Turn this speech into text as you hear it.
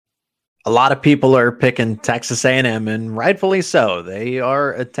A lot of people are picking Texas A&M, and rightfully so. They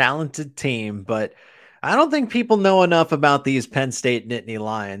are a talented team, but I don't think people know enough about these Penn State Nittany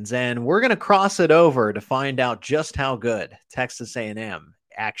Lions, and we're going to cross it over to find out just how good Texas A&M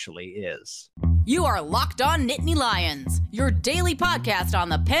actually is. You are Locked On Nittany Lions, your daily podcast on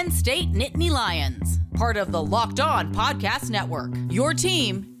the Penn State Nittany Lions, part of the Locked On Podcast Network, your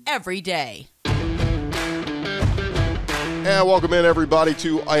team every day. And welcome in, everybody,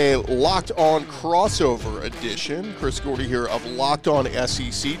 to a Locked On crossover edition. Chris Gordy here of Locked On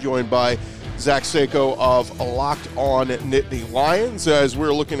SEC, joined by Zach Sako of Locked On Nittany Lions, as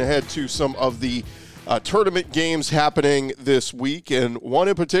we're looking ahead to some of the tournament games happening this week, and one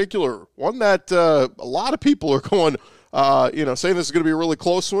in particular, one that a lot of people are going, saying this is going to be a really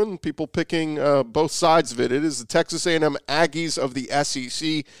close one. People picking both sides of it. It is the Texas A&M Aggies of the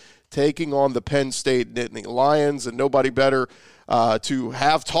SEC taking on the Penn State Nittany Lions, and nobody better to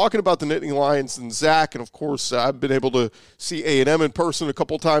have talking about the Nittany Lions than Zach. And, of course, I've been able to see A&M in person a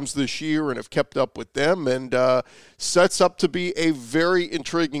couple times this year and have kept up with them, and sets up to be a very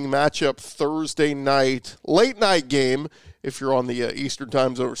intriguing matchup Thursday night, late-night game if you're on the Eastern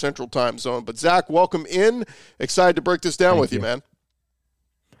time zone or Central time zone. But, Zach, welcome in. Excited to break this down with you, man.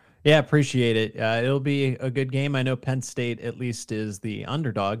 Yeah, appreciate it. It'll be a good game. I know Penn State at least is the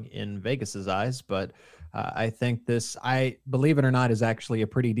underdog in Vegas's eyes, but I think this, I believe it or not, is actually a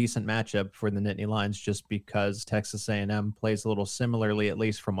pretty decent matchup for the Nittany Lions, just because Texas A&M plays a little similarly, at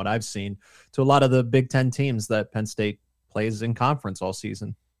least from what I've seen, to a lot of the Big Ten teams that Penn State plays in conference all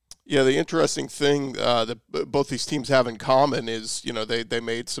season. Yeah, the interesting thing that both these teams have in common is, they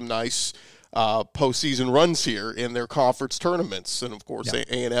made some nice postseason runs here in their conference tournaments. And, of course,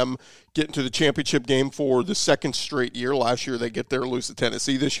 A&M getting to the championship game for the second straight year. Last year they get there, lose to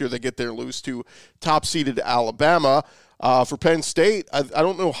Tennessee. This year they get there, lose to top-seeded Alabama. For Penn State, I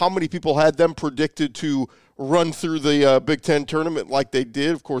don't know how many people had them predicted to run through the Big Ten tournament like they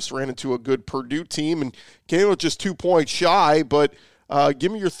did. Of course, ran into a good Purdue team and came with just 2 points shy. But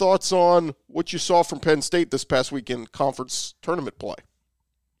give me your thoughts on what you saw from Penn State this past week in conference tournament play.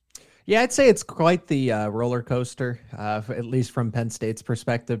 Yeah, I'd say it's quite the roller coaster, at least from Penn State's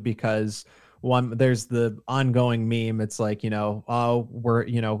perspective, because there's the ongoing meme. It's like, we're,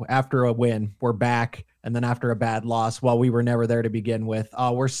 after a win, we're back. And then after a bad loss, we were never there to begin with.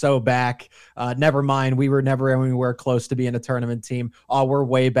 We're so back. Never mind. We were never anywhere close to being a tournament team. We're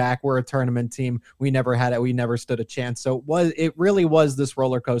way back. We're a tournament team. We never had it. We never stood a chance. So it really was this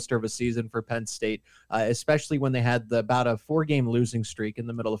roller coaster of a season for Penn State, especially when they had about a 4-game losing streak in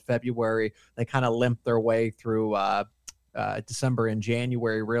the middle of February. They kind of limped their way through December and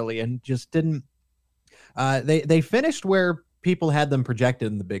January, really, and just didn't. They finished where people had them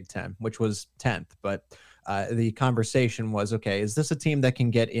projected in the Big Ten, which was 10th. But the conversation was, okay, is this a team that can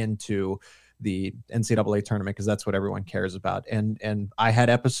get into the NCAA tournament? Because that's what everyone cares about. And I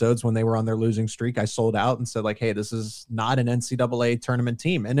had episodes when they were on their losing streak. I sold out and said, like, hey, this is not an NCAA tournament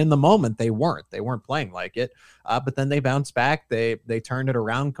team. And in the moment, they weren't playing like it. But then they bounced back. They turned it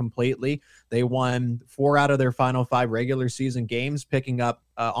around completely. They won 4 out of their final 5 regular season games, picking up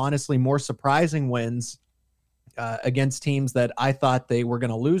honestly more surprising wins against teams that I thought they were going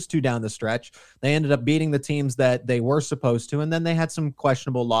to lose to down the stretch. They ended up beating the teams that they were supposed to, and then they had some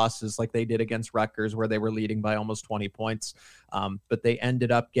questionable losses like they did against Rutgers, where they were leading by almost 20 points. But they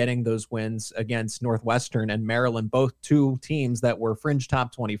ended up getting those wins against Northwestern and Maryland, both 2 teams that were fringe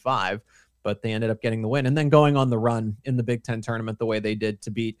top 25, but they ended up getting the win. And then going on the run in the Big Ten tournament the way they did, to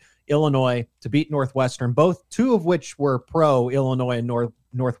beat Illinois, to beat Northwestern, both 2 of which were pro Illinois and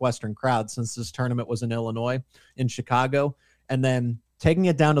Northwestern crowd, since this tournament was in Illinois, in Chicago, and then taking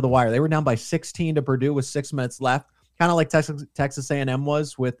it down to the wire. They were down by 16 to Purdue with 6 minutes left, kind of like Texas A&M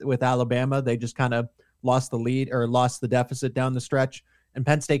was with Alabama. They just kind of lost the lead, or lost the deficit down the stretch, and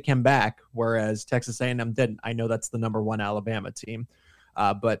Penn State came back, whereas Texas A&M didn't. I know that's the number 1 Alabama team,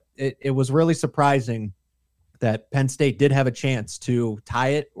 but it was really surprising that Penn State did have a chance to tie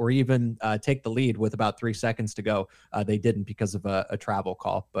it or even take the lead with about 3 seconds to go. They didn't because of a travel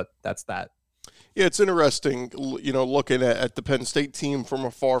call, but that's that. Yeah, it's interesting, looking at the Penn State team from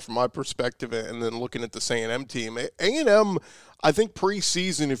afar, from my perspective, and then looking at the A&M team. A&M, I think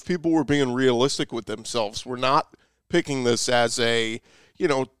preseason, if people were being realistic with themselves, were not picking this as a,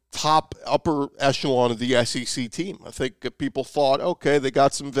 top upper echelon of the SEC team. I think people thought, okay, they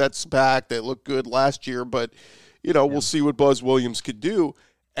got some vets back. They looked good last year, but, we'll see what Buzz Williams could do.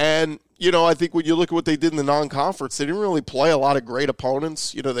 And, I think when you look at what they did in the non-conference, they didn't really play a lot of great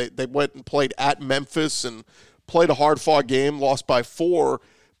opponents. They went and played at Memphis and played a hard-fought game, lost by 4.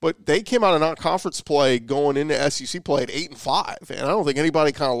 but they came out of non-conference play going into SEC play at 8-5, and I don't think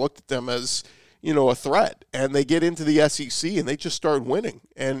anybody kind of looked at them as, a threat. And they get into the SEC and they just start winning,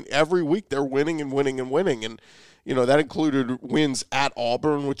 and every week they're winning and winning and winning. And that included wins at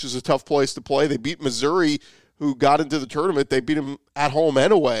Auburn, which is a tough place to play. They beat Missouri, who got into the tournament. They beat them at home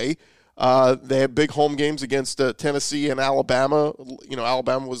and away. They had big home games against Tennessee and Alabama.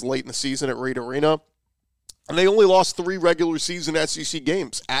 Alabama was late in the season at Reed Arena. And they only lost 3 regular season SEC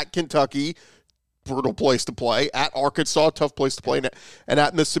games: at Kentucky, brutal place to play; at Arkansas, tough place to play; and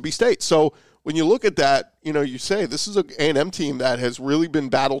at Mississippi State. So when you look at that, you say this is an A&M team that has really been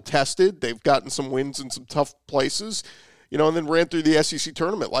battle-tested. They've gotten some wins in some tough places, and then ran through the SEC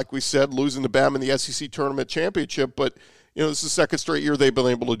tournament, like we said, losing to Bama in the SEC tournament championship. But, this is the second straight year they've been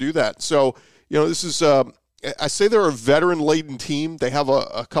able to do that. So, this is I say they're a veteran-laden team. They have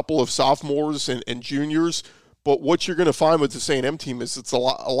a couple of sophomores and juniors. But what you're going to find with this A&M team is it's a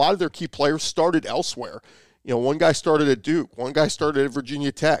lot of their key players started elsewhere. One guy started at Duke. One guy started at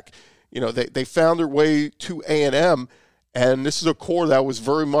Virginia Tech. They found their way to A&M, and this is a core that was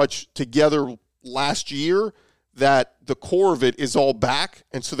very much together last year, that the core of it is all back.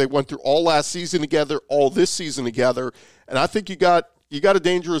 And so they went through all last season together, all this season together. And I think you got a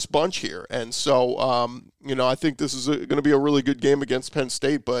dangerous bunch here. And so, I think this is going to be a really good game against Penn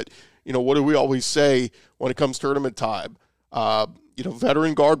State. But, what do we always say when it comes tournament time?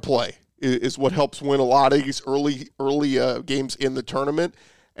 Veteran guard play is what helps win a lot of these early games in the tournament.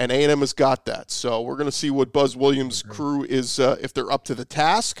 And A&M has got that. So we're going to see what Buzz Williams' crew is, if they're up to the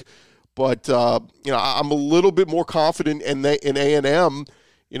task. But, I'm a little bit more confident in A&M,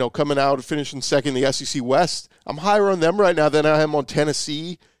 coming out and finishing second in the SEC West. I'm higher on them right now than I am on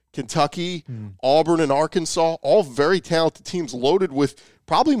Tennessee, Kentucky, Auburn, and Arkansas. All very talented teams, loaded with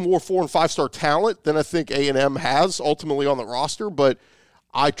probably more 4- and 5-star talent than I think A&M has ultimately on the roster. But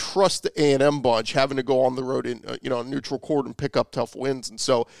I trust the A&M bunch having to go on the road in a neutral court and pick up tough wins. And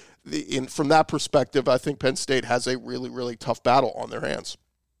so from that perspective, I think Penn State has a really, really tough battle on their hands.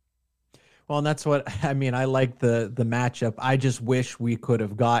 Well, and that's what I mean. I like the matchup. I just wish we could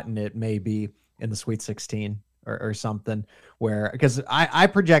have gotten it maybe in the Sweet 16 or something, because I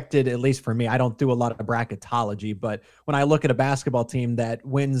projected, at least for me, I don't do a lot of bracketology, but when I look at a basketball team that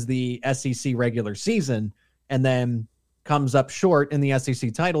wins the SEC regular season and then comes up short in the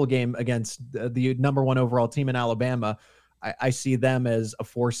SEC title game against the number 1 overall team in Alabama, I see them as a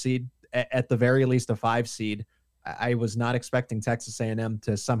 4 seed, at the very least a 5 seed. I was not expecting Texas A&M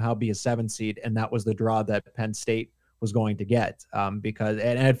to somehow be a 7 seed, and that was the draw that Penn State was going to get. Because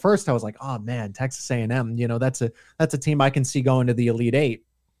at first I was like, oh man, Texas A&M, that's a team I can see going to the Elite 8.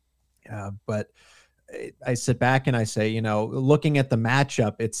 But I sit back and I say, looking at the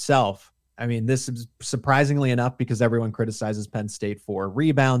matchup itself, I mean, this is surprisingly enough, because everyone criticizes Penn State for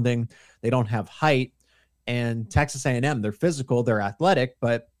rebounding. They don't have height. And Texas A&M, they're physical, they're athletic,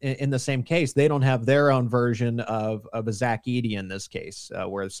 but in the same case, they don't have their own version of a Zach Edey in this case,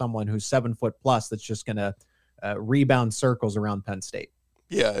 where someone who's 7 foot plus that's just going to rebound circles around Penn State.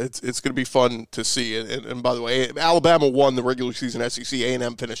 Yeah, it's going to be fun to see. And by the way, Alabama won the regular season SEC.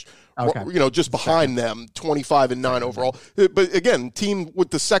 A&M finished, just behind them, 25-9 overall. But again, team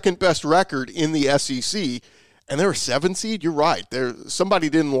with the second best record in the SEC, and they're a 7 seed. You're right. Somebody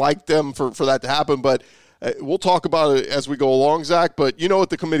didn't like them for that to happen, but we'll talk about it as we go along, Zach. But you know what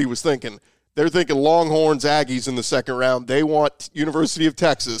the committee was thinking. They're thinking Longhorns, Aggies in the second round. They want University of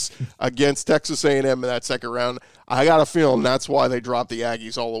Texas against Texas A&M in that second round. I got a feeling that's why they dropped the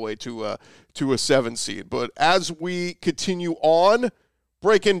Aggies all the way to a 7 seed. But as we continue on,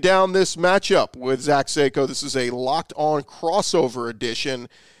 breaking down this matchup with Zach Seiko, this is a Locked On crossover edition,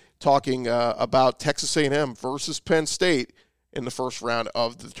 talking about Texas A&M versus Penn State in the first round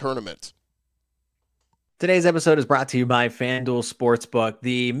of the tournament. Today's episode is brought to you by FanDuel Sportsbook.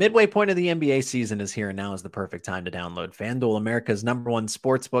 The midway point of the NBA season is here, and now is the perfect time to download FanDuel, America's #1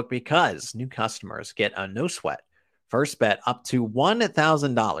 sportsbook, because new customers get a no-sweat first bet up to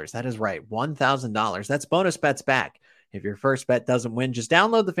 $1,000. That is right, $1,000. That's bonus bets back. If your first bet doesn't win, just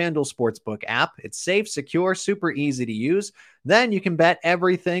download the FanDuel Sportsbook app. It's safe, secure, super easy to use. Then you can bet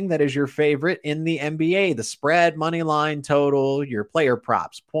everything that is your favorite in the NBA: the spread, money line, total, your player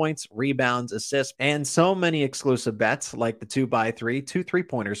props, points, rebounds, assists, and so many exclusive bets like the 2x3, 2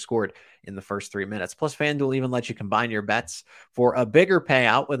 3-pointers scored in the first 3 minutes. Plus, FanDuel even lets you combine your bets for a bigger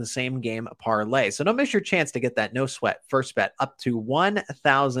payout with a same game parlay. So don't miss your chance to get that no sweat first bet up to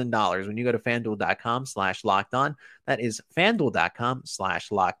 $1,000 when you go to FanDuel.com/lockedon. That is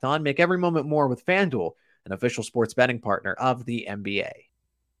FanDuel.com/lockedon. Make every moment more with FanDuel, an official sports betting partner of the NBA.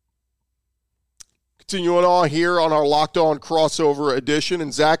 Continuing on here on our Locked On crossover edition.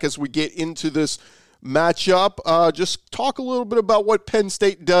 And Zach, as we get into this matchup, just talk a little bit about what Penn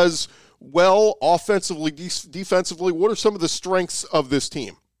State does well offensively, defensively. What are some of the strengths of this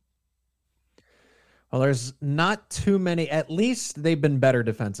team? Well, there's not too many. At least they've been better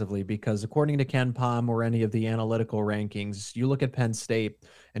defensively, because according to Ken Pom or any of the analytical rankings, you look at Penn State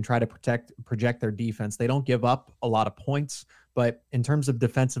and try to project their defense. They don't give up a lot of points, but in terms of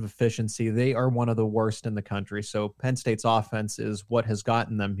defensive efficiency, they are one of the worst in the country. So Penn State's offense is what has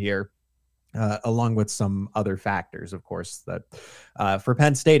gotten them here. Along with some other factors, of course, that for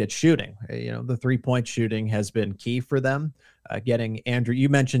Penn State, it's shooting. The 3-point shooting has been key for them. Getting Andrew, you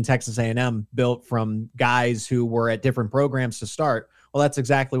mentioned Texas A&M built from guys who were at different programs to start. Well, that's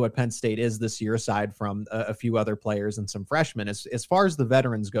exactly what Penn State is this year, aside from a few other players and some freshmen. As far as the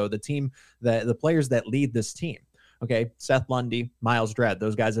veterans go, the players that lead this team, okay, Seth Lundy, Miles Dredd,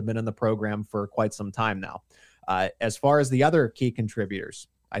 those guys have been in the program for quite some time now. As far as the other key contributors,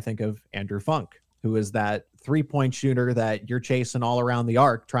 I think of Andrew Funk, who is that 3-point shooter that you're chasing all around the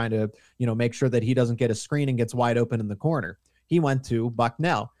arc, trying to, make sure that he doesn't get a screen and gets wide open in the corner. He went to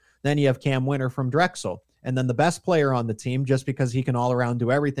Bucknell. Then you have Cam Winter from Drexel. And then the best player on the team, just because he can all around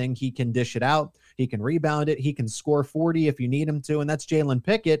do everything, he can dish it out, he can rebound it, he can score 40 if you need him to. And that's Jalen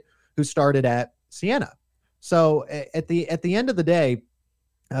Pickett, who started at Siena. So at the end of the day,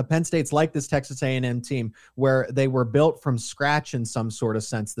 Penn State's like this Texas A&M team where they were built from scratch in some sort of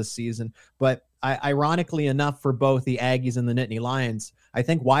sense this season. But ironically enough, for both the Aggies and the Nittany Lions, I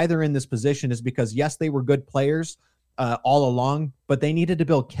think why they're in this position is because, yes, they were good players all along, but they needed to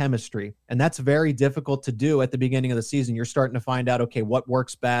build chemistry. And that's very difficult to do at the beginning of the season. You're starting to find out, okay, what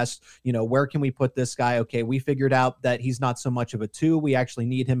works best? Where can we put this guy? Okay, we figured out that he's not so much of a 2. We actually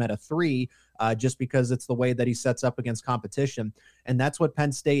need him at a 3. Just because it's the way that he sets up against competition. And that's what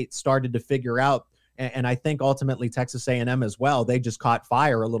Penn State started to figure out. And I think ultimately Texas A&M as well, they just caught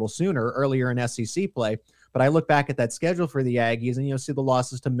fire a little sooner earlier in SEC play. But I look back at that schedule for the Aggies and, see the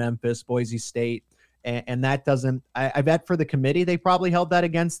losses to Memphis, Boise State, and that doesn't, I bet for the committee, they probably held that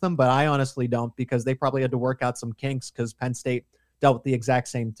against them, but I honestly don't, because they probably had to work out some kinks because Penn State dealt with the exact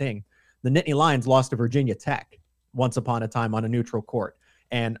same thing. The Nittany Lions lost to Virginia Tech once upon a time on a neutral court.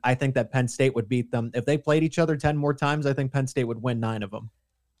 And I think that Penn State would beat them. If they played each other 10 more times, I think Penn State would win 9 of them.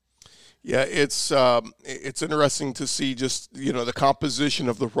 Yeah, it's interesting to see just, the composition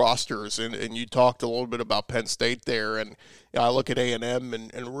of the rosters. And you talked a little bit about Penn State there. And I look at A&M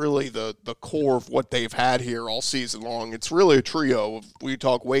and really the core of what they've had here all season long. It's really a trio. We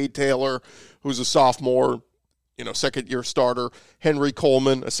talk Wade Taylor, who's a sophomore, second-year starter, Henry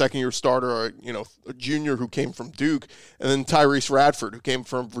Coleman, a second-year starter, a junior who came from Duke, and then Tyrese Radford, who came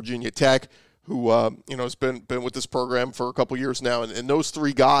from Virginia Tech, who, has been with this program for a couple years now. And those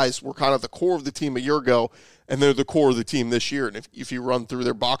 3 guys were kind of the core of the team a year ago, and they're the core of the team this year. And if you run through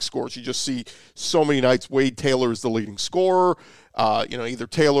their box scores, you just see so many nights Wade Taylor is the leading scorer, either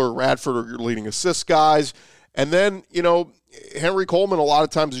Taylor or Radford are your leading assist guys. And then, Henry Coleman a lot of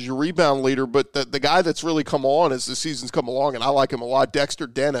times is your rebound leader, but the guy that's really come on as the season's come along, and I like him a lot, Dexter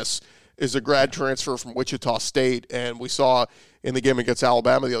Dennis, is a grad transfer from Wichita State, and we saw in the game against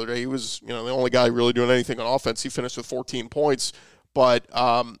Alabama the other day, he was the only guy really doing anything on offense. He finished with 14 points, but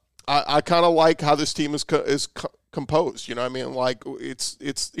I kind of like how this team is composed.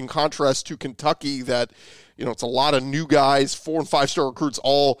 It's in contrast to Kentucky that, it's a lot of new guys, 4- and 5-star recruits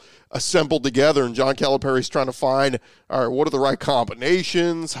all assembled together, and John Calipari's trying to find, all right, what are the right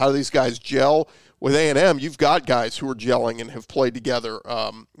combinations? How do these guys gel? With A&M, you've got guys who are gelling and have played together,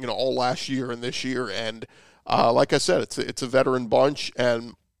 all last year and this year. And like I said, it's a veteran bunch,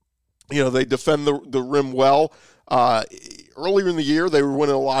 and they defend the rim well. Earlier in the year, they were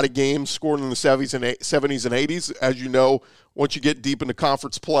winning a lot of games, scoring in the 70s and 80s. As you know, once you get deep into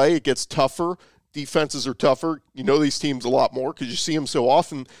conference play, it gets tougher. Defenses are tougher. These teams a lot more because you see them so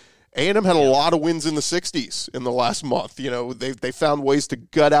often. A&M had a lot of wins in the 60s in the last month. They found ways to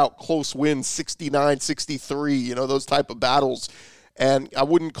gut out close wins, 69-63, those type of battles. And I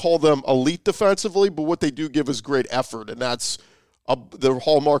wouldn't call them elite defensively, but what they do give is great effort, and that's the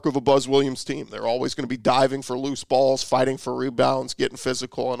hallmark of a Buzz Williams team. They're always going to be diving for loose balls, fighting for rebounds, getting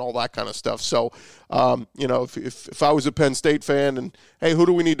physical, and all that kind of stuff. So, if I was a Penn State fan and, hey, who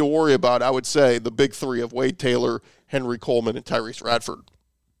do we need to worry about, I would say the big 3 of Wade Taylor, Henry Coleman, and Tyrese Radford.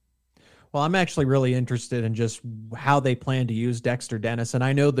 Well, I'm actually really interested in just how they plan to use Dexter Dennis. And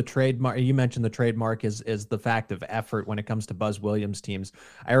I know the trademark, you mentioned the trademark is the fact of effort when it comes to Buzz Williams teams.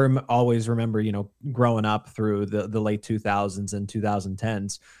 I always remember, growing up through the late 2000s and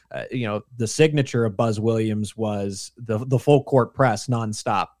 2010s, the signature of Buzz Williams was the full court press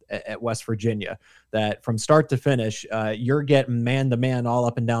nonstop. at West Virginia, that from start to finish, you're getting man-to-man all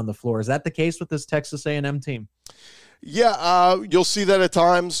up and down the floor. Is that the case with this Texas A&M team? Yeah, you'll see that at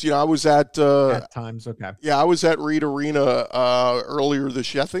times. I was at times. Okay. Yeah, I was at Reed Arena earlier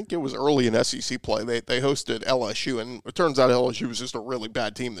this year. I think it was early in SEC play. They hosted LSU, and it turns out LSU was just a really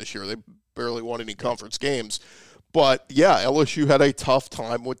bad team this year. They barely won any conference games. But yeah, LSU had a tough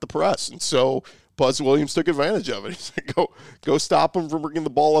time with the press, and so Buzz Williams took advantage of it. He said, "Go stop them from bringing the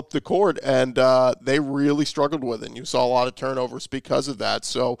ball up the court," and they really struggled with it. And you saw a lot of turnovers because of that.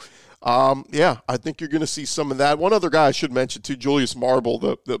 So. I think you're going to see some of that. One other guy I should mention too, Julius Marble,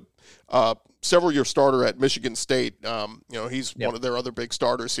 the several-year starter at Michigan State. He's one of their other big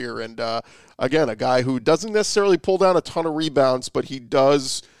starters here, and again, a guy who doesn't necessarily pull down a ton of rebounds, but he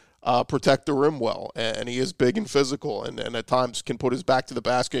does protect the rim well, and he is big and physical, and at times can put his back to the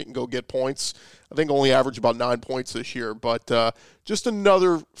basket and go get points. I think only averaged about 9 points this year, but just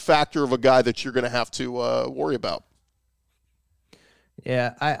another factor of a guy that you're going to have to worry about.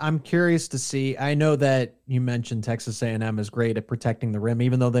 Yeah, I'm curious to see. I know that you mentioned Texas A&M is great at protecting the rim,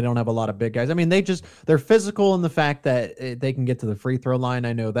 even though they don't have a lot of big guys. I mean, they're physical in the fact that they can get to the free throw line.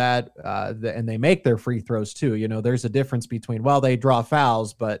 I know that, and they make their free throws too. There's a difference between, they draw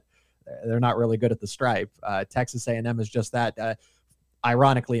fouls, but they're not really good at the stripe. Texas A&M is just that.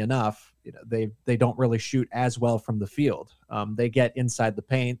 Ironically enough, they don't really shoot as well from the field. They get inside the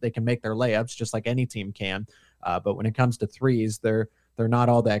paint. They can make their layups just like any team can. But when it comes to threes, they're not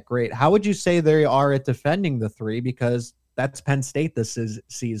all that great. How would you say they are at defending the three? Because that's Penn State this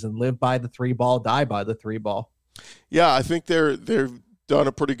season. Live by the three ball, die by the three ball. Yeah, I think they've done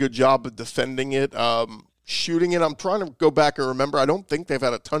a pretty good job of defending it. Shooting it, I'm trying to go back and remember. I don't think they've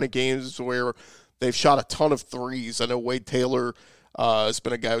had a ton of games where they've shot a ton of threes. I know Wade Taylor has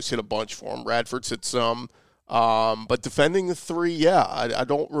been a guy who's hit a bunch for him. Radford's hit some. But defending the three, I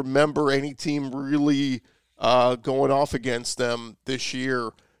don't remember any team really going off against them this year,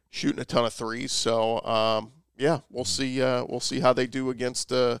 shooting a ton of threes. So we'll see how they do against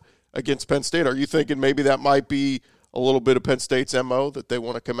Penn State. Are you thinking maybe that might be a little bit of Penn State's MO, that they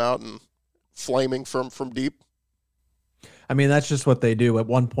want to come out and flaming from deep? I mean, that's just what they do. At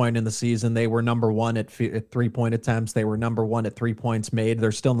one point in the season, they were number one at 3-point attempts. They were number one at 3 points made.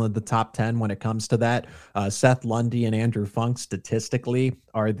 They're still in the top 10 when it comes to that. Seth Lundy and Andrew Funk statistically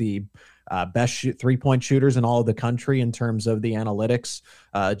are the best 3-point shooters in all of the country in terms of the analytics,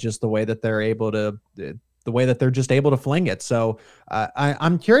 just the way that they're just able to fling it. So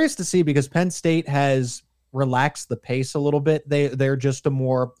I'm curious to see, because Penn State has relaxed the pace a little bit. They're just a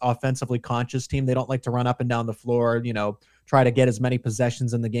more offensively conscious team. They don't like to run up and down the floor, try to get as many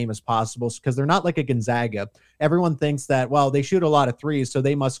possessions in the game as possible, because they're not like a Gonzaga. Everyone thinks that, they shoot a lot of threes, so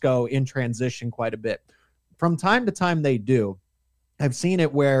they must go in transition quite a bit. From time to time they do. I've seen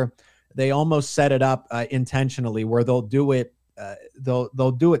it where they almost set it up intentionally, where they'll do it.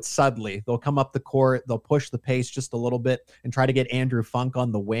 They'll do it subtly. They'll come up the court. They'll push the pace just a little bit and try to get Andrew Funk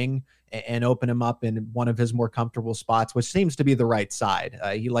on the wing and open him up in one of his more comfortable spots, which seems to be the right side.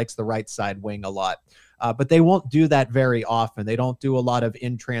 He likes the right side wing a lot. But they won't do that very often. They don't do a lot of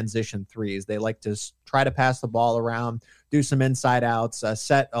in-transition threes. They like to try to pass the ball around, do some inside outs,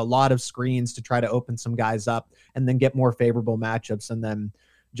 set a lot of screens to try to open some guys up, and then get more favorable matchups. And then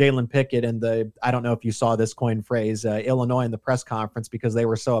Jalen Pickett and I don't know if you saw this coin phrase, Illinois in the press conference, because they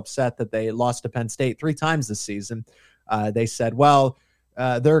were so upset that they lost to Penn State 3 times this season. They said,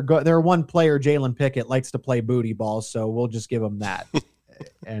 their one player, Jalen Pickett, likes to play booty ball, so we'll just give him that.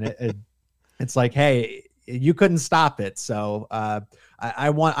 And it's like, hey, you couldn't stop it. So I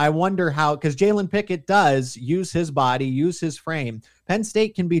wonder how, because Jalen Pickett does use his body, use his frame. Penn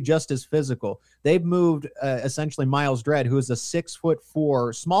State can be just as physical. They've moved essentially Miles Dredd, who is a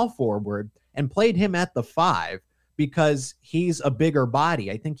 6'4" small forward, and played him at the 5 because he's a bigger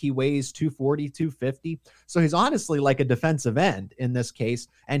body. I think he weighs 240, 250. So he's honestly like a defensive end in this case,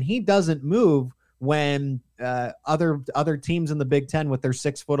 and he doesn't move when other teams in the Big Ten with their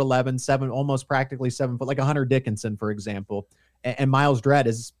 6'11", 7, almost practically 7 foot, like a Hunter Dickinson, for example. And Miles Dredd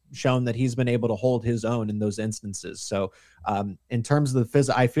has shown that he's been able to hold his own in those instances. So in terms of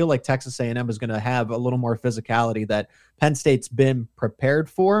the I feel like Texas A&M is going to have a little more physicality that Penn State's been prepared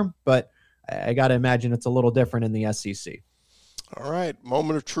for, but I got to imagine it's a little different in the SEC. All right,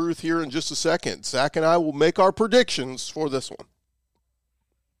 moment of truth here in just a second. Zach and I will make our predictions for this one.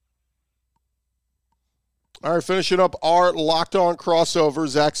 All right, finishing up our Locked On crossover,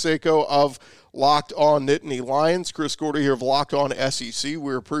 Zach Seiko of Locked On Nittany Lions, Chris Gordy here of Locked On SEC.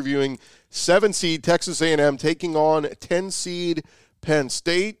 We're previewing 7-seed Texas A&M taking on 10-seed Penn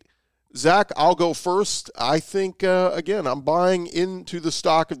State. Zach, I'll go first. I think, again, I'm buying into the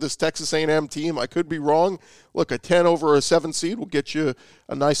stock of this Texas A&M team. I could be wrong. Look, a 10 over a 7 seed will get you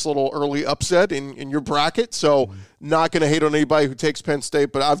a nice little early upset in your bracket. So not going to hate on anybody who takes Penn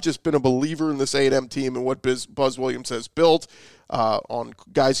State, but I've just been a believer in this A&M team and what Buzz Williams has built on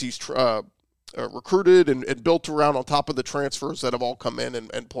guys he's recruited and built around on top of the transfers that have all come in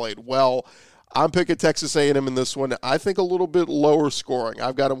and played well. I'm picking Texas A&M in this one. I think a little bit lower scoring.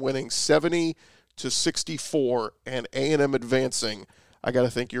 I've got them winning 70-64 and A&M advancing. I got to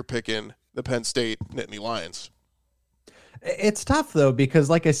think you're picking the Penn State Nittany Lions. It's tough though, because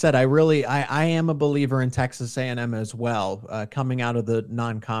like I said, I am a believer in Texas A&M as well, coming out of the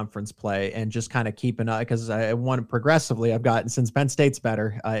non-conference play and just kind of keeping up, because I want progressively. I've gotten, since Penn State's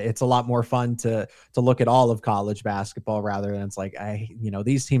better, it's a lot more fun to look at all of college basketball rather than it's like,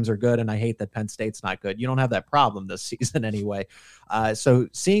 these teams are good and I hate that Penn State's not good. You don't have that problem this season anyway. So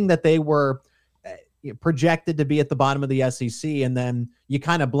seeing that they were projected to be at the bottom of the SEC, and then you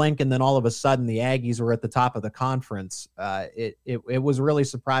kind of blink, and then all of a sudden the Aggies were at the top of the conference. It was really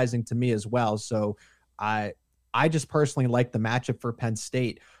surprising to me as well. So I just personally like the matchup for Penn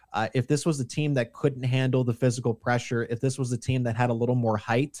State. If this was a team that couldn't handle the physical pressure, if this was a team that had a little more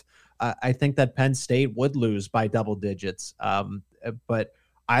height, I think that Penn State would lose by double digits. But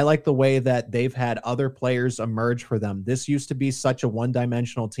I like the way that they've had other players emerge for them. This used to be such a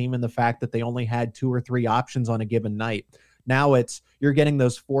one-dimensional team in the fact that they only had 2 or 3 options on a given night. Now you're getting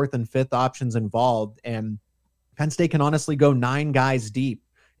those 4th and 5th options involved, and Penn State can honestly go 9 guys deep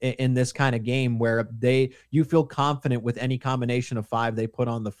in this kind of game where you feel confident with any combination of 5 they put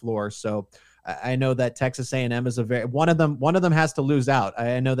on the floor. So I know that Texas A&M is one of them has to lose out.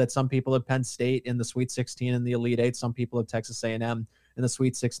 I know that some people have Penn State in the Sweet 16 and the Elite 8. Some people have Texas A&M in the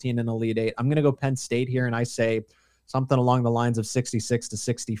Sweet 16 and Elite 8. I'm going to go Penn State here, and I say something along the lines of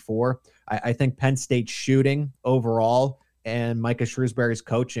 66-64. I think Penn State shooting overall and Micah Shrewsbury's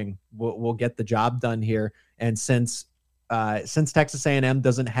coaching will get the job done here. And since Texas A&M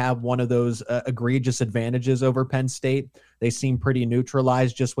doesn't have one of those egregious advantages over Penn State, they seem pretty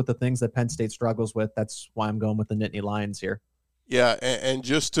neutralized just with the things that Penn State struggles with. That's why I'm going with the Nittany Lions here. Yeah, and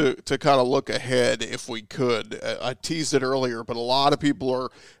just to kind of look ahead, if we could, I teased it earlier, but a lot of people are,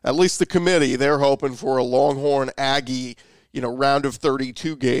 at least the committee, they're hoping for a Longhorn Aggie, round of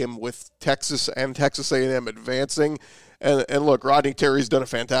 32 game with Texas and Texas A&M advancing. And look, Rodney Terry's done a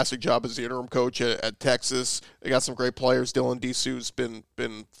fantastic job as the interim coach at Texas. They got some great players. Dylan Disu's been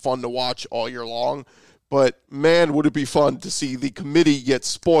fun to watch all year long. But, man, would it be fun to see the committee get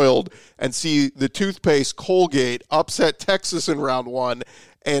spoiled and see the toothpaste Colgate upset Texas in round 1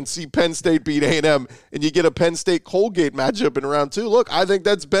 and see Penn State beat A&M, and you get a Penn State-Colgate matchup in round 2. Look, I think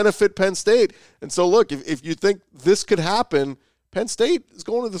that's benefit Penn State. And so, look, if you think this could happen, Penn State is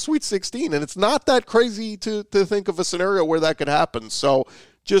going to the Sweet 16, and it's not that crazy to think of a scenario where that could happen. So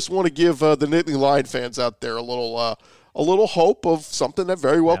just want to give the Nittany Lion fans out there a little hope of something that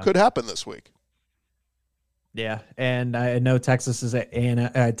very well could happen this week. Yeah, and I know Texas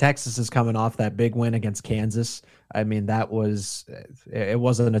is coming off that big win against Kansas. I mean, it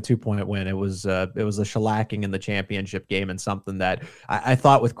wasn't a 2-point win. It was a shellacking in the championship game, and something that I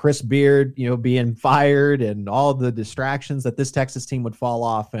thought with Chris Beard, being fired and all the distractions, that this Texas team would fall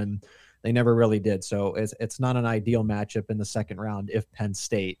off, and they never really did. So it's not an ideal matchup in the second round if Penn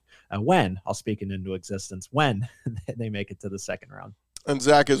State, when they make it to the second round. And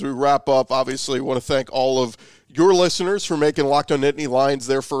Zach, as we wrap up, obviously want to thank all of your listeners for making Locked On Nittany Lions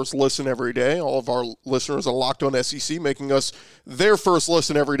their first listen every day. All of our listeners on Locked On SEC making us their first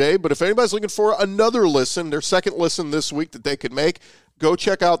listen every day. But if anybody's looking for another listen, their second listen this week that they could make, go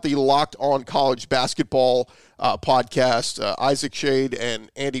check out the Locked On College Basketball podcast. Isaac Shade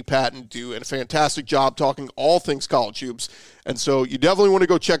and Andy Patton do a fantastic job talking all things college hoops. And so you definitely want to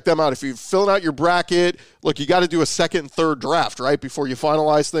go check them out. If you're filling out your bracket, look, you got to do a second and third draft, right, before you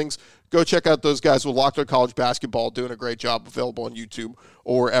finalize things. Go check out those guys with Locked On College Basketball doing a great job, available on YouTube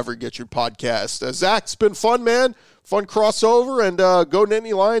or wherever you get your podcast. Zach, it's been fun, man. Fun crossover, and go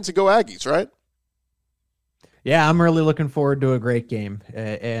Nittany Lions and go Aggies, right? Yeah, I'm really looking forward to a great game,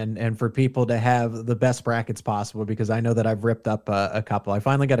 and for people to have the best brackets possible, because I know that I've ripped up a couple. I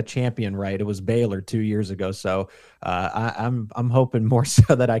finally got a champion right. It was Baylor 2 years ago, so I'm hoping more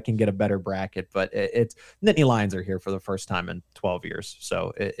so that I can get a better bracket. But it's Nittany Lions are here for the first time in 12 years,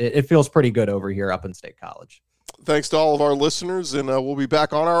 so it feels pretty good over here up in State College. Thanks to all of our listeners, and we'll be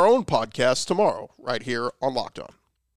back on our own podcast tomorrow right here on Locked On.